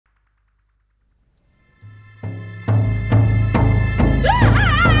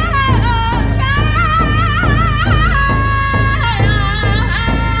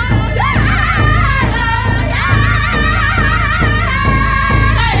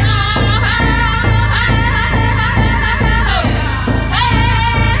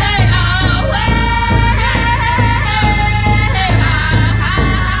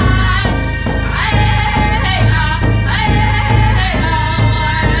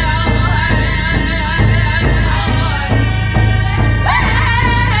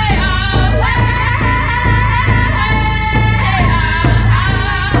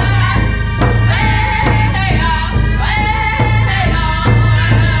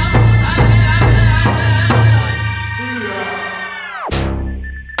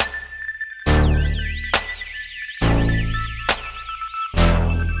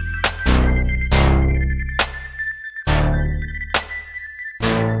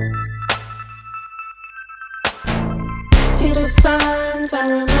the signs,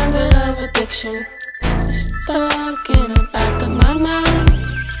 I'm reminded of addiction. It's stuck in the back of my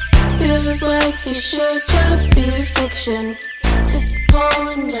mind. Feels like it should just be fiction. It's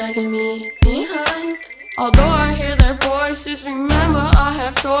pulling, dragging me behind. Although I hear their voices, remember I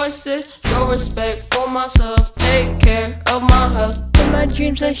have choices. Show respect for myself, take care of my health. In my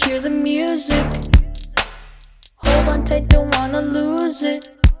dreams I hear the music. Hold on tight, don't wanna lose it.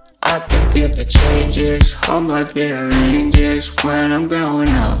 I can feel the changes, home life rearranges when I'm growing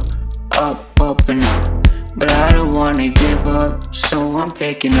up, up and up. But I don't wanna give up, so I'm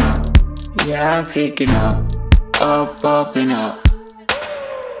picking up. Yeah, I'm picking up and up.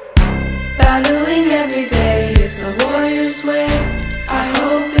 Battling every day, it's a warrior's way. I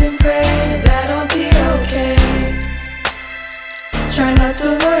hope and pray that I'll be okay. Try not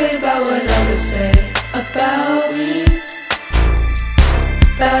to worry about what others say about me.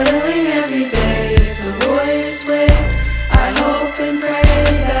 Battling every day, it's a warrior's way. I hope and pray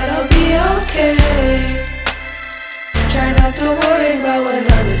that I'll be okay. Try not to worry about what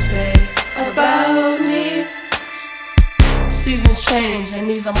others say about me. Seasons change and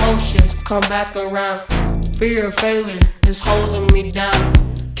these emotions come back around. Fear of failure is holding me down.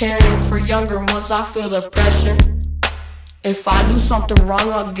 Caring for younger ones, I feel the pressure. If I do something wrong,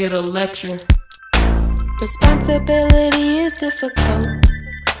 I'll get a lecture. Responsibility is difficult.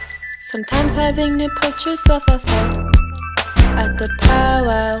 Sometimes having to put yourself afloat. At the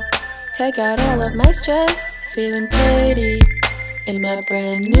powwow, take out all of my stress. Feeling pretty in my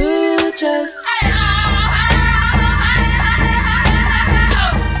brand new dress.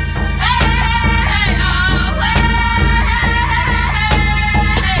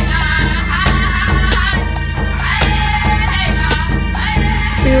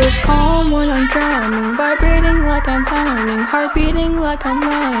 Feels calm when I'm drowning, vibrating like I'm pounding, heart beating like I'm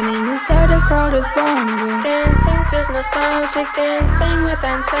running, inside a crowd is bombing. Dancing feels nostalgic, dancing with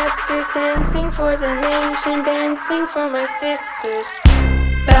ancestors, dancing for the nation, dancing for my sisters.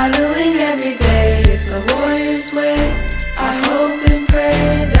 Battling every day, it's a warrior's way. I hope and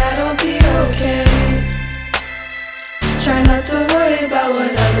pray that I'll be okay. Try not to worry about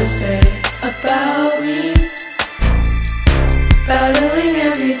what others say about me. Battling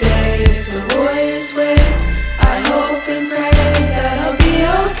every day, it's a warrior's way. I hope and pray that I'll be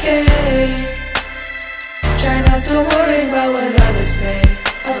okay. Try not to worry about what others say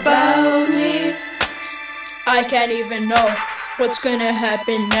about me. I can't even know what's gonna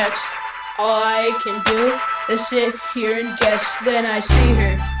happen next. All I can do is sit here and guess. Then I see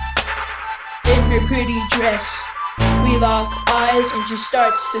her in her pretty dress. We lock eyes and she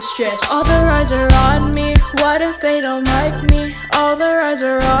starts to stress. All the eyes are on me, what if they don't like me? All the eyes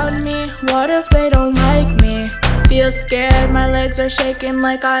are on me, what if they don't like me? Feel scared, my legs are shaking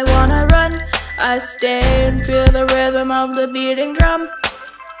like I wanna run. I stay and feel the rhythm of the beating drum.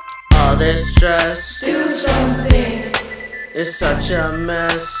 All this stress, Do something, is such a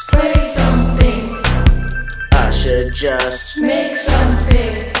mess. play something, I should just make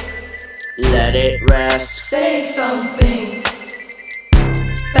something, let it rest. say something.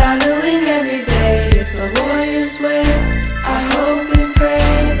 Battling every day, it's a warrior's way. I hope and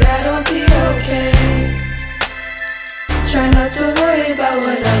pray that I'll be okay. Try not to worry about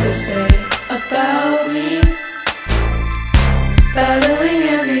what others say about me. Battling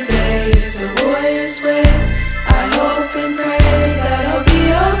every day, it's a warrior's way. I hope and pray that I'll be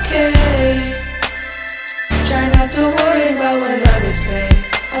okay. Try not to worry about what others say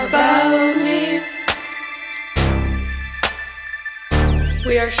about me.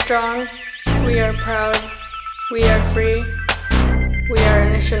 We are strong, we are proud, we are free, we are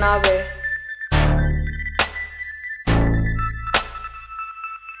Anishinaabe.